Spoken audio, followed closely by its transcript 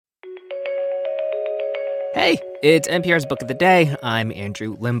Hey, it's NPR's Book of the Day. I'm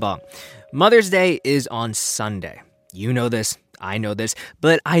Andrew Limbong. Mother's Day is on Sunday. You know this, I know this,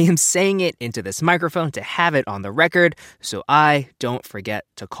 but I am saying it into this microphone to have it on the record so I don't forget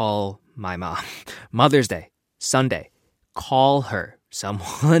to call my mom. Mother's Day, Sunday. Call her.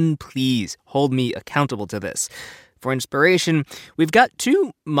 Someone please hold me accountable to this. For inspiration, we've got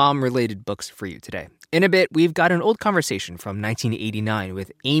two mom-related books for you today. In a bit, we've got an old conversation from 1989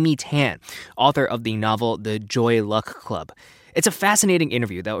 with Amy Tan, author of the novel The Joy Luck Club. It's a fascinating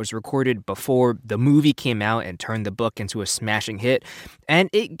interview that was recorded before the movie came out and turned the book into a smashing hit, and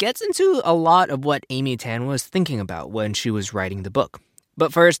it gets into a lot of what Amy Tan was thinking about when she was writing the book.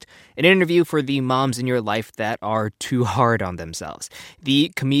 But first, an interview for the moms in your life that are too hard on themselves.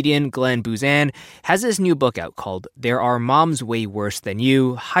 The comedian Glenn Buzan has this new book out called There Are Moms Way Worse Than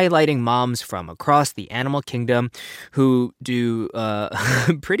You, highlighting moms from across the animal kingdom who do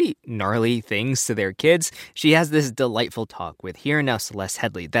pretty gnarly things to their kids. She has this delightful talk with Here and Now Celeste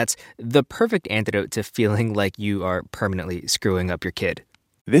Headley that's the perfect antidote to feeling like you are permanently screwing up your kid.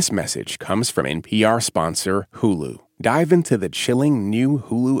 This message comes from NPR sponsor Hulu. Dive into the chilling new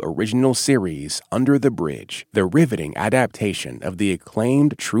Hulu original series, Under the Bridge, the riveting adaptation of the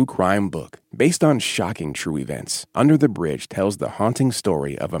acclaimed true crime book. Based on shocking true events, Under the Bridge tells the haunting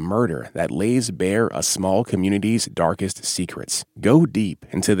story of a murder that lays bare a small community's darkest secrets. Go deep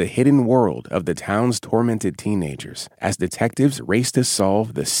into the hidden world of the town's tormented teenagers as detectives race to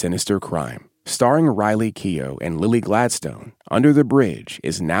solve the sinister crime. Starring Riley Keough and Lily Gladstone, Under the Bridge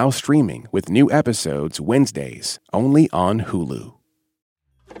is now streaming with new episodes Wednesdays, only on Hulu.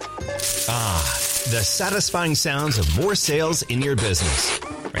 Ah, the satisfying sounds of more sales in your business.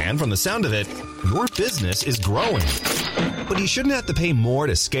 And from the sound of it, your business is growing. But you shouldn't have to pay more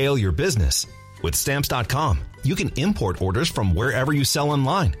to scale your business. With Stamps.com, you can import orders from wherever you sell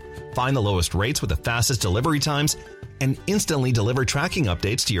online, find the lowest rates with the fastest delivery times, and instantly deliver tracking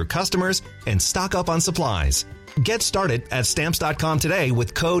updates to your customers and stock up on supplies. Get started at Stamps.com today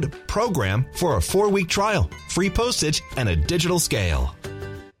with code PROGRAM for a 4-week trial, free postage, and a digital scale.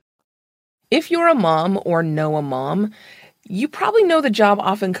 If you're a mom or know a mom, you probably know the job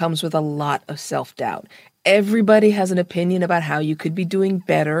often comes with a lot of self-doubt. Everybody has an opinion about how you could be doing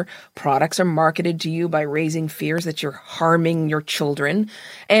better. Products are marketed to you by raising fears that you're harming your children.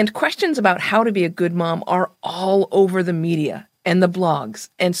 And questions about how to be a good mom are all over the media and the blogs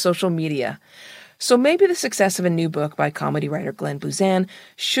and social media. So maybe the success of a new book by comedy writer Glenn Buzan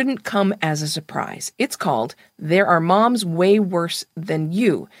shouldn't come as a surprise. It's called There Are Moms Way Worse Than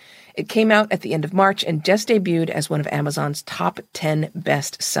You. It came out at the end of March and just debuted as one of Amazon's top 10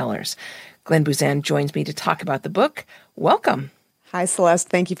 bestsellers. Glenn Buzan joins me to talk about the book. Welcome. Hi, Celeste.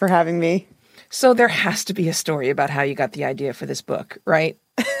 Thank you for having me. So there has to be a story about how you got the idea for this book, right?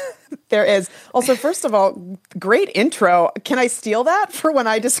 There is. Also, first of all, great intro. Can I steal that for when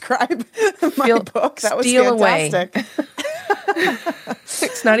I describe my book? That was fantastic. Away.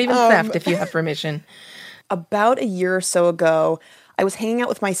 It's not even theft if you have permission. About a year or so ago, I was hanging out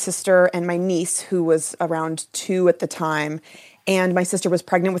with my sister and my niece, who was around 2 at the time, and my sister was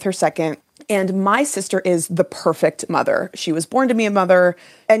pregnant with her second. And my sister is the perfect mother. She was born to be a mother,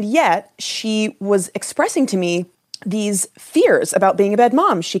 and yet she was expressing to me these fears about being a bad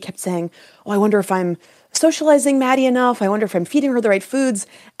mom. She kept saying, I wonder if I'm socializing Maddie enough. I wonder if I'm feeding her the right foods.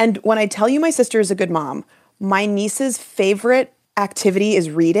 And when I tell you my sister is a good mom, my niece's favorite activity is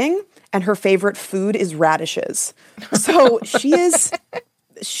reading, and her favorite food is radishes. So she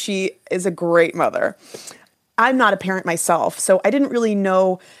is a great mother. I'm not a parent myself, so I didn't really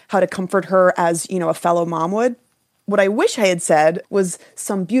know how to comfort her as, a fellow mom would. What I wish I had said was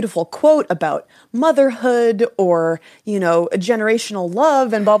some beautiful quote about motherhood or, a generational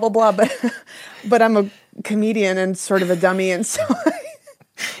love and blah, blah, blah. But I'm a comedian and sort of a dummy. And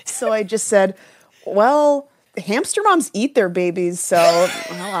so I just said, well, hamster moms eat their babies. So,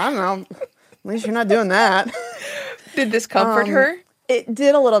 I don't know. At least you're not doing that. Did this comfort her? It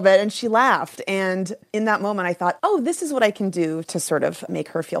did a little bit, and she laughed. And in that moment, I thought, this is what I can do to sort of make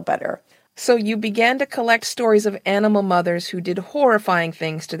her feel better. So you began to collect stories of animal mothers who did horrifying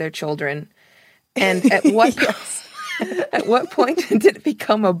things to their children. And at what at what point did it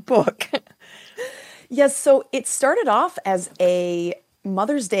become a book? Yes, so it started off as a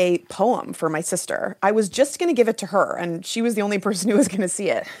Mother's Day poem for my sister. I was just going to give it to her, and she was the only person who was going to see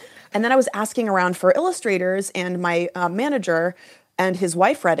it. And then I was asking around for illustrators, and my manager and his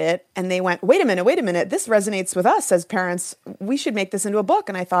wife read it, and they went, wait a minute, this resonates with us as parents. We should make this into a book.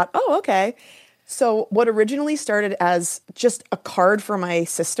 And I thought, okay. So what originally started as just a card for my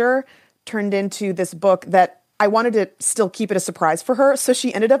sister turned into this book that I wanted to still keep it a surprise for her. So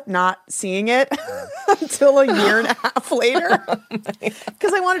she ended up not seeing it until a year and a half later.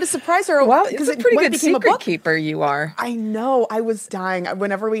 Because I wanted to surprise her. Wow, it's a pretty good secret book. keeper you are. I know. I was dying.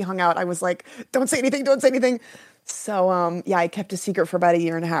 Whenever we hung out, I was like, don't say anything, don't say anything. So, I kept a secret for about a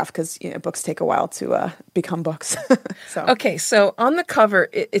year and a half because books take a while to become books. Okay, so on the cover,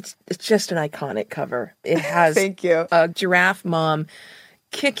 it's just an iconic cover. It has Thank you. A giraffe mom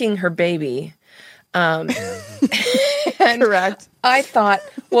kicking her baby. Correct. I thought,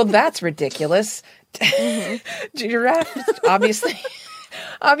 well, that's ridiculous. Giraffes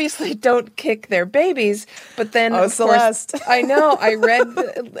obviously don't kick their babies, but then of Celeste. course, I know, I read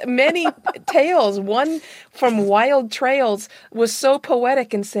many tales. One from Wild Trails was so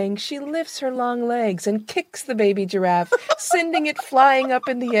poetic in saying she lifts her long legs and kicks the baby giraffe, sending it flying up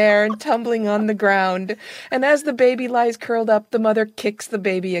in the air and tumbling on the ground. And as the baby lies curled up, the mother kicks the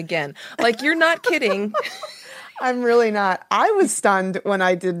baby again. Like, you're not kidding. I'm really not. I was stunned when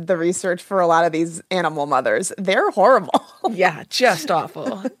I did the research for a lot of these animal mothers. They're horrible. Yeah, just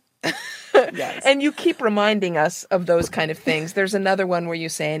awful. Yes. And you keep reminding us of those kind of things. There's another one where you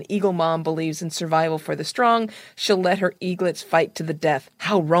say an eagle mom believes in survival for the strong. She'll let her eaglets fight to the death.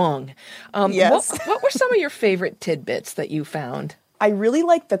 How wrong. Yes. What were some of your favorite tidbits that you found? I really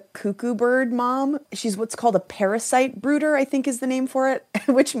like the cuckoo bird mom. She's what's called a parasite brooder, I think is the name for it,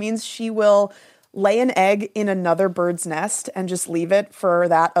 which means she will lay an egg in another bird's nest and just leave it for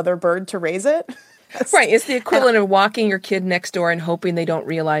that other bird to raise it. Right. It's the equivalent of walking your kid next door and hoping they don't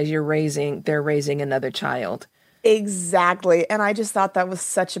realize they're raising another child. Exactly. And I just thought that was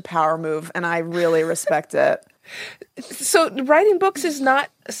such a power move, and I really respect it. So writing books is not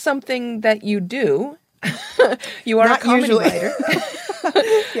something that you do. You are Not a comedy usually. writer.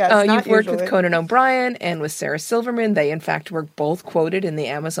 Yes, You've worked usually. with Conan O'Brien and with Sarah Silverman. They, in fact, were both quoted in the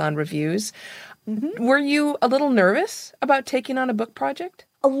Amazon reviews. Mm-hmm. Were you a little nervous about taking on a book project?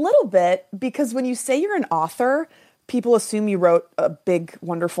 A little bit, because when you say you're an author, people assume you wrote a big,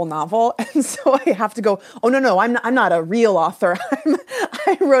 wonderful novel. And so I have to go, oh, no, I'm not a real author.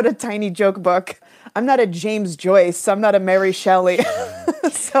 I wrote a tiny joke book. I'm not a James Joyce. I'm not a Mary Shelley.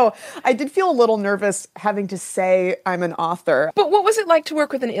 So I did feel a little nervous having to say I'm an author. But what was it like to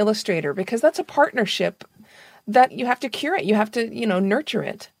work with an illustrator? Because that's a partnership that you have to curate. You have to, nurture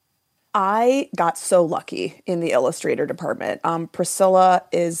it. I got so lucky in the illustrator department. Priscilla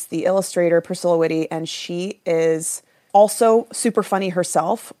is the illustrator, Priscilla Whitty, and she is also super funny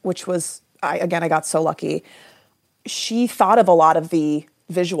herself, which was, I got so lucky. She thought of a lot of the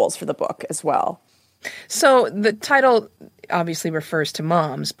visuals for the book as well. So the title obviously refers to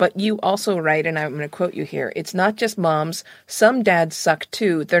moms, but you also write, and I'm going to quote you here, it's not just moms. Some dads suck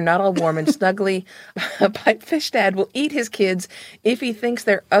too. They're not all warm and snuggly. A pipefish dad will eat his kids if he thinks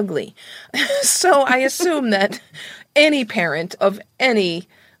they're ugly. So I assume that any parent of any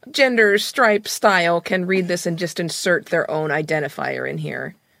gender, stripe, style can read this and just insert their own identifier in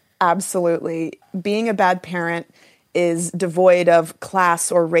here. Absolutely. Being a bad parent is devoid of class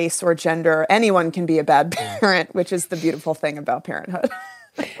or race or gender. Anyone can be a bad parent, which is the beautiful thing about parenthood.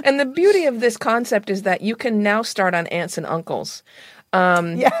 And the beauty of this concept is that you can now start on aunts and uncles.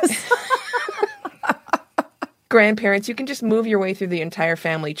 Yes. Grandparents, you can just move your way through the entire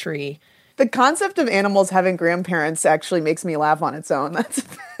family tree. The concept of animals having grandparents actually makes me laugh on its own. That's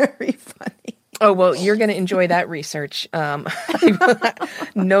very funny. Oh, well, you're going to enjoy that research.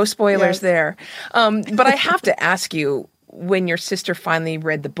 No spoilers there. But I have to ask you, when your sister finally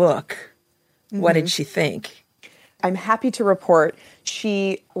read the book, what did she think? I'm happy to report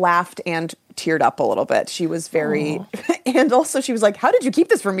she laughed and teared up a little bit. She was very, and also she was like, "How did you keep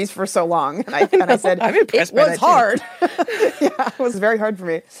this from me for so long?" And I said, I'm impressed "It by was that too." hard." Yeah, it was very hard for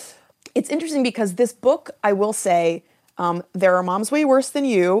me. It's interesting because this book, I will say, There Are Moms Way Worse Than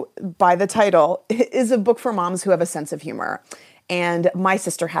You, by the title, is a book for moms who have a sense of humor. And my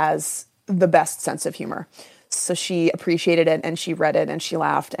sister has the best sense of humor. So she appreciated it, and she read it, and she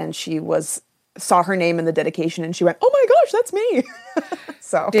laughed, and she saw her name in the dedication, and she went, "Oh my gosh, that's me."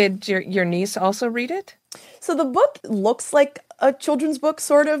 So Did your niece also read it? So the book looks like a children's book,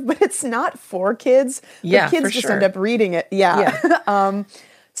 sort of, but it's not for kids. Yeah, the kids for just sure. end up reading it. Yeah.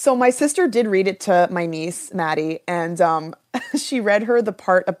 So my sister did read it to my niece, Maddie, and she read her the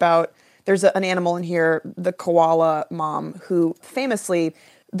part about, there's an animal in here, the koala mom, who famously,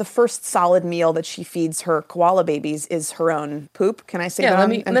 the first solid meal that she feeds her koala babies is her own poop. Can I say that?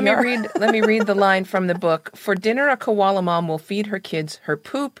 Let me read the line from the book. For dinner, a koala mom will feed her kids her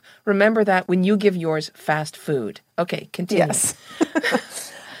poop. Remember that when you give yours fast food. Okay, continue. Yes.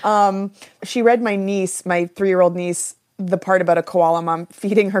 She read my niece, my 3-year-old niece, the part about a koala mom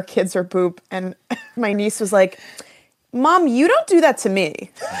feeding her kids her poop. And my niece was like, Mom, you don't do that to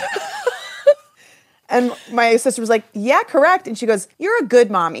me. And my sister was like, yeah, correct. And she goes, you're a good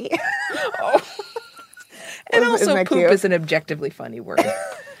mommy. Oh. And also poop cute? is an objectively funny word.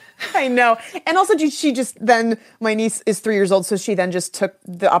 I know. And also she just then, my niece is 3 years old, so she then just took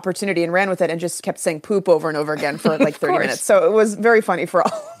the opportunity and ran with it and just kept saying poop over and over again for like 30 minutes. So it was very funny for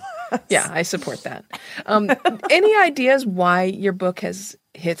all of us. Yeah, I support that. Any ideas why your book has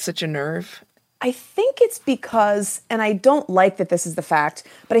hit such a nerve? I think it's because, and I don't like that this is the fact,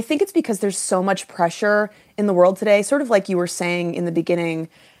 but I think it's because there's so much pressure in the world today, sort of like you were saying in the beginning,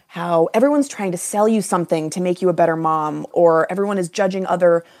 how everyone's trying to sell you something to make you a better mom, or everyone is judging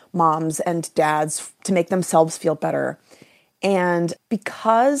other moms and dads to make themselves feel better. And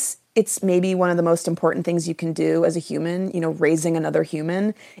because it's maybe one of the most important things you can do as a human, raising another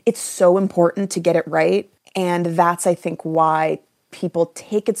human, it's so important to get it right. And that's, I think, why people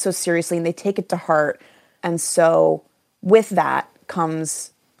take it so seriously and they take it to heart. And so with that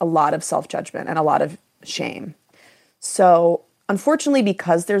comes a lot of self-judgment and a lot of shame. So unfortunately,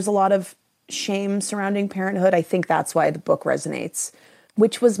 because there's a lot of shame surrounding parenthood, I think that's why the book resonates,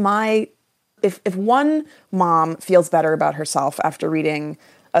 which was if one mom feels better about herself after reading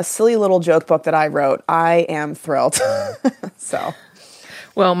a silly little joke book that I wrote, I am thrilled. So...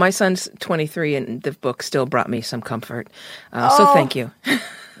 Well, my son's 23, and the book still brought me some comfort. So thank you.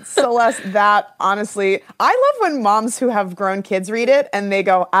 Celeste, that honestly, I love when moms who have grown kids read it and they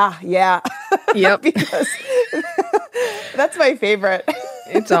go, yeah. Yep. Because that's my favorite.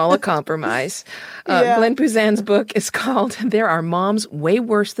 It's all a compromise. Yeah. Glenn Puzan's book is called There Are Moms Way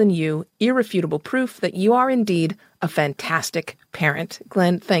Worse Than You, Irrefutable Proof That You Are Indeed a Fantastic Parent.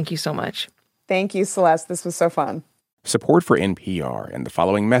 Glenn, thank you so much. Thank you, Celeste. This was so fun. Support for NPR and the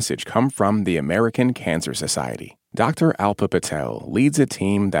following message come from the American Cancer Society. Dr. Alpa Patel leads a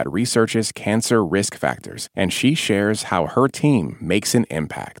team that researches cancer risk factors, and she shares how her team makes an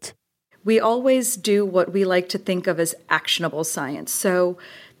impact. We always do what we like to think of as actionable science. So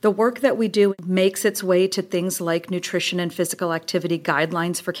the work that we do makes its way to things like nutrition and physical activity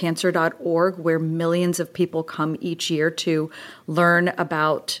guidelines for cancer.org, where millions of people come each year to learn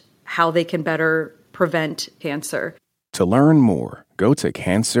about how they can better prevent cancer. To learn more, go to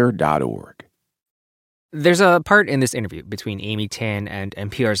cancer.org. There's a part in this interview between Amy Tan and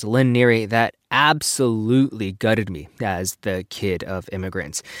NPR's Lynn Neary that absolutely gutted me as the kid of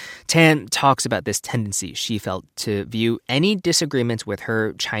immigrants. Tan talks about this tendency she felt to view any disagreements with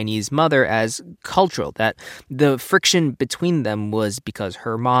her Chinese mother as cultural, that the friction between them was because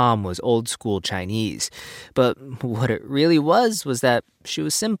her mom was old school Chinese. But what it really was that she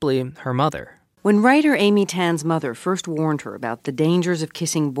was simply her mother. When writer Amy Tan's mother first warned her about the dangers of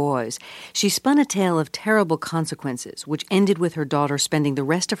kissing boys, she spun a tale of terrible consequences, which ended with her daughter spending the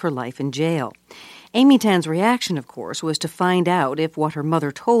rest of her life in jail. Amy Tan's reaction, of course, was to find out if what her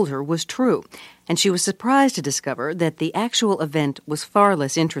mother told her was true, and she was surprised to discover that the actual event was far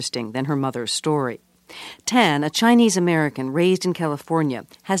less interesting than her mother's story. Tan, a Chinese American raised in California,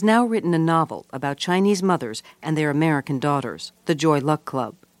 has now written a novel about Chinese mothers and their American daughters, The Joy Luck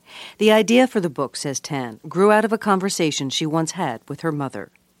Club. The idea for the book, says Tan, grew out of a conversation she once had with her mother.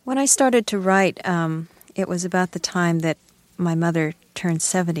 When I started to write, it was about the time that my mother turned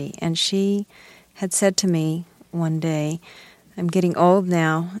 70, and she had said to me one day, I'm getting old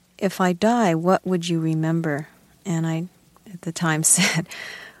now. If I die, what would you remember? And I, at the time, said,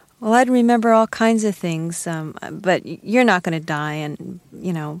 well, I'd remember all kinds of things, but you're not going to die, and,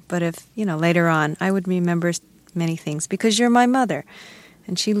 but if, later on, I would remember many things because you're my mother.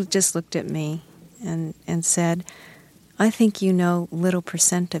 And she just looked at me and said, I think you know little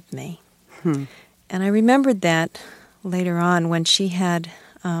percent of me. And I remembered that later on when she had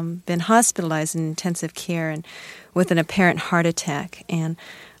been hospitalized in intensive care and with an apparent heart attack. And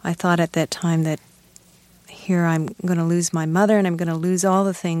I thought at that time that here I'm going to lose my mother and I'm going to lose all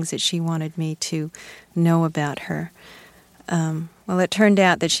the things that she wanted me to know about her. Well, it turned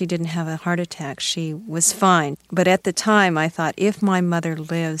out that she didn't have a heart attack. She was fine. But at the time, I thought, if my mother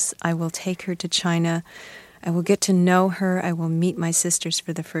lives, I will take her to China. I will get to know her. I will meet my sisters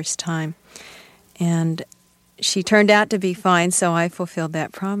for the first time. And she turned out to be fine, so I fulfilled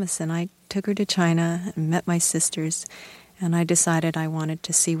that promise. And I took her to China and met my sisters. And I decided I wanted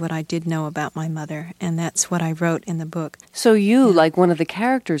to see what I did know about my mother. And that's what I wrote in the book. So you, like one of the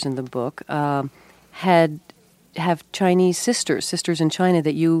characters in the book, have Chinese sisters in China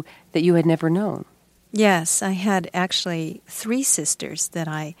that you had never known. Yes, I had actually 3 sisters that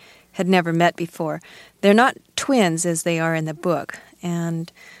I had never met before. They're not twins as they are in the book, and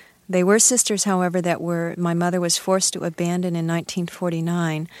They were sisters, however, my mother was forced to abandon in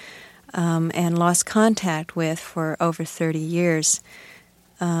 1949 and lost contact with for over 30 years.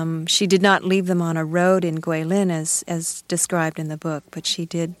 She did not leave them on a road in Guilin as described in the book, but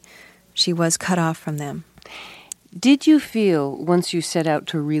she was cut off from them. Did you feel, once you set out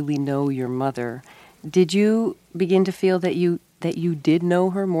to really know your mother, did you begin to feel that you did know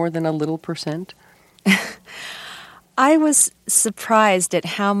her more than a little percent? I was surprised at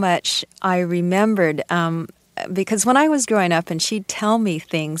how much I remembered, because when I was growing up and she'd tell me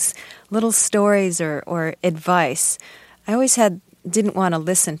things, little stories or advice, I always didn't want to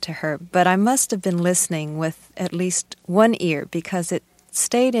listen to her, but I must have been listening with at least one ear because it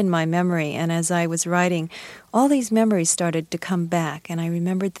stayed in my memory. And as I was writing, all these memories started to come back, and I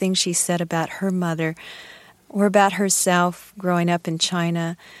remembered things she said about her mother or about herself growing up in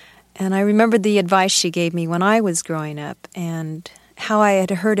China. And I remembered the advice she gave me when I was growing up and how I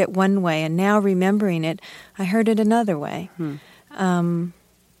had heard it one way, and now remembering it, I heard it another way.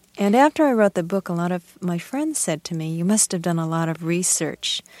 And after I wrote the book, a lot of my friends said to me, "You must have done a lot of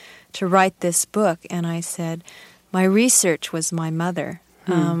research to write this book." And I said, my research was my mother.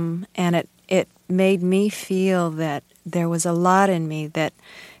 And it made me feel that there was a lot in me that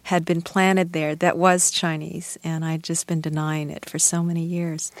had been planted there that was Chinese, and I'd just been denying it for so many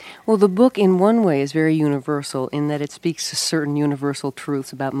years. Well, the book in one way is very universal in that it speaks to certain universal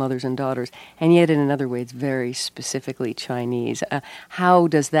truths about mothers and daughters, and yet in another way it's very specifically Chinese. How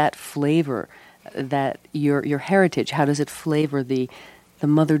does that flavor that your heritage? How does it flavor the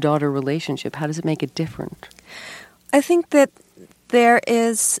mother-daughter relationship? How does it make it different? I think that there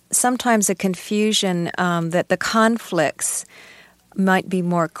is sometimes a confusion that the conflicts might be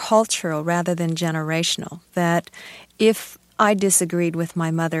more cultural rather than generational, that if I disagreed with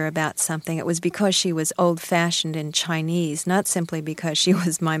my mother about something, it was because she was old-fashioned in Chinese, not simply because she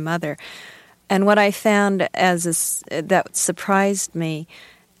was my mother. And what I found that surprised me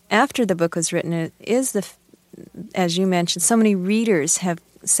after the book was written is, as you mentioned, so many readers have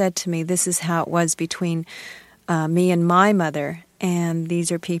said to me, this is how it was between me and my mother, and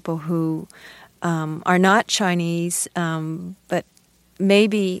these are people who are not Chinese, but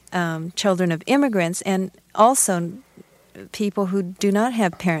maybe children of immigrants, and also people who do not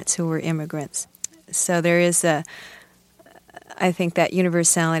have parents who were immigrants. So there is I think that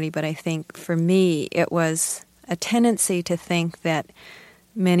universality, but I think for me it was a tendency to think that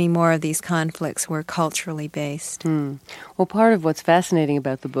many more of these conflicts were culturally based. Well, part of what's fascinating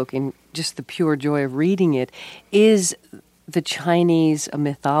about the book, and just the pure joy of reading it, is the Chinese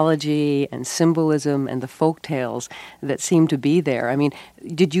mythology and symbolism and the folk tales that seem to be there. I mean,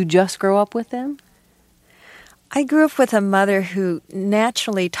 did you just grow up with them? I grew up with a mother who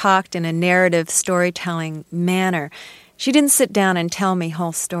naturally talked in a narrative storytelling manner. She didn't sit down and tell me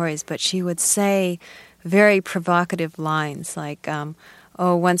whole stories, but she would say very provocative lines like,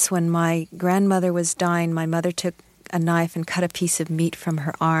 once when my grandmother was dying, my mother took a knife and cut a piece of meat from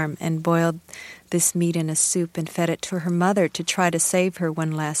her arm and boiled this meat in a soup and fed it to her mother to try to save her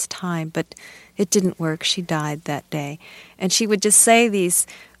one last time. But it didn't work. She died that day. And she would just say these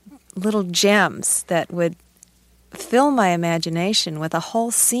little gems that would fill my imagination with a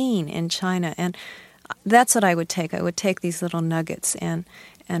whole scene in China. And that's what I would take. I would take these little nuggets and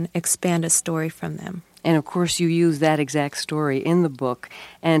expand a story from them. And of course you use that exact story in the book,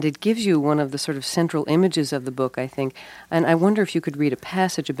 and it gives you one of the sort of central images of the book, I think. And I wonder if you could read a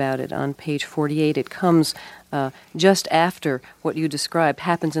passage about it on page 48. It comes just after what you described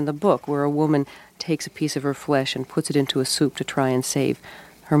happens in the book, where a woman takes a piece of her flesh and puts it into a soup to try and save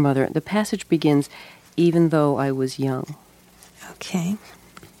her mother. The passage begins, "Even though I was young." Okay.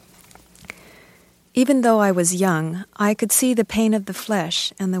 Even though I was young, I could see the pain of the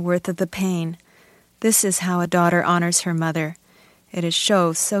flesh and the worth of the pain. This is how a daughter honors her mother. It is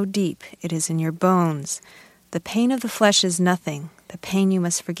show so deep it is in your bones. The pain of the flesh is nothing, the pain you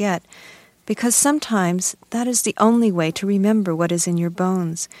must forget, because sometimes that is the only way to remember what is in your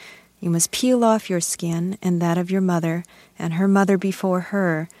bones. You must peel off your skin and that of your mother and her mother before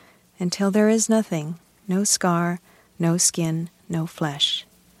her until there is nothing, no scar, no skin, no flesh.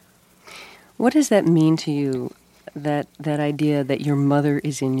 What does that mean to you, that idea that your mother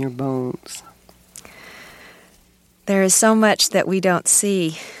is in your bones? There is so much that we don't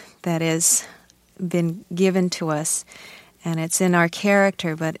see that has been given to us, and it's in our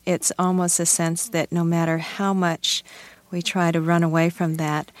character, but it's almost a sense that no matter how much we try to run away from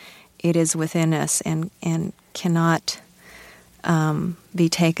that, it is within us and cannot be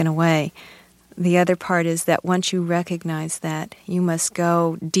taken away. The other part is that once you recognize that, you must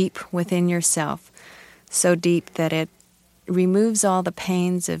go deep within yourself, so deep that it removes all the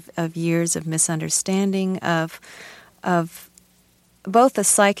pains of years of misunderstanding, of both a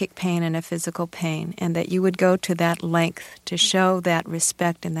psychic pain and a physical pain, and that you would go to that length to show that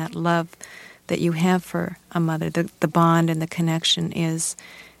respect and that love that you have for a mother. The bond and the connection is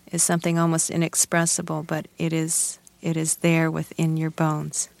something almost inexpressible, but it is there within your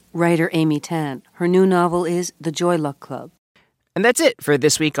bones. Writer Amy Tan. Her new novel is The Joy Luck Club. And that's it for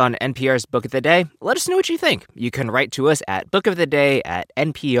this week on NPR's Book of the Day. Let us know what you think. You can write to us at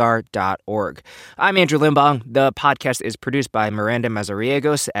bookoftheday@npr.org. I'm Andrew Limbong. The podcast is produced by Miranda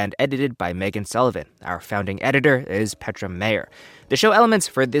Mazariegos and edited by Megan Sullivan. Our founding editor is Petra Mayer. The show elements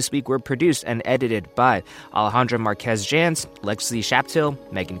for this week were produced and edited by Alejandra Marquez-Jans, Lexi Shaptil,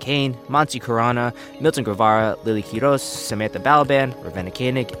 Megan Kane, Monty Kurana, Milton Guevara, Lily Quiros, Samantha Balaban, Ravenna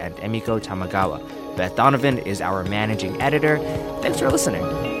Koenig, and Emiko Tamagawa. Beth Donovan is our managing editor. Thanks for listening.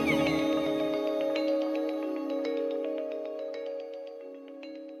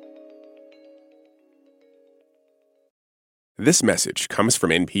 This message comes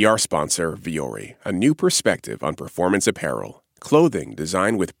from NPR sponsor Vuori, a new perspective on performance apparel. Clothing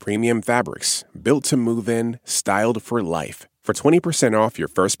designed with premium fabrics, built to move in, styled for life. For 20% off your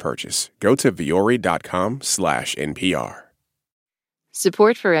first purchase, go to vuori.com/NPR.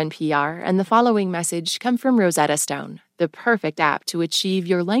 Support for NPR and the following message come from Rosetta Stone, the perfect app to achieve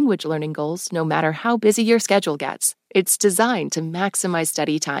your language learning goals no matter how busy your schedule gets. It's designed to maximize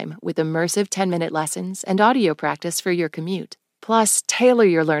study time with immersive 10-minute lessons and audio practice for your commute. Plus, tailor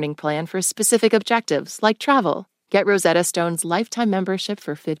your learning plan for specific objectives like travel. Get Rosetta Stone's lifetime membership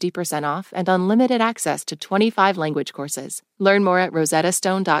for 50% off and unlimited access to 25 language courses. Learn more at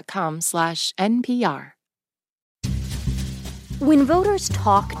rosettastone.com/NPR. When voters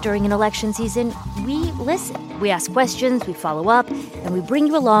talk during an election season, we listen. We ask questions, we follow up, and we bring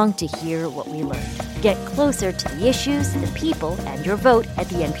you along to hear what we learned. Get closer to the issues, the people, and your vote at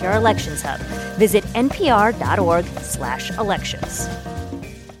the NPR Elections Hub. Visit npr.org/elections.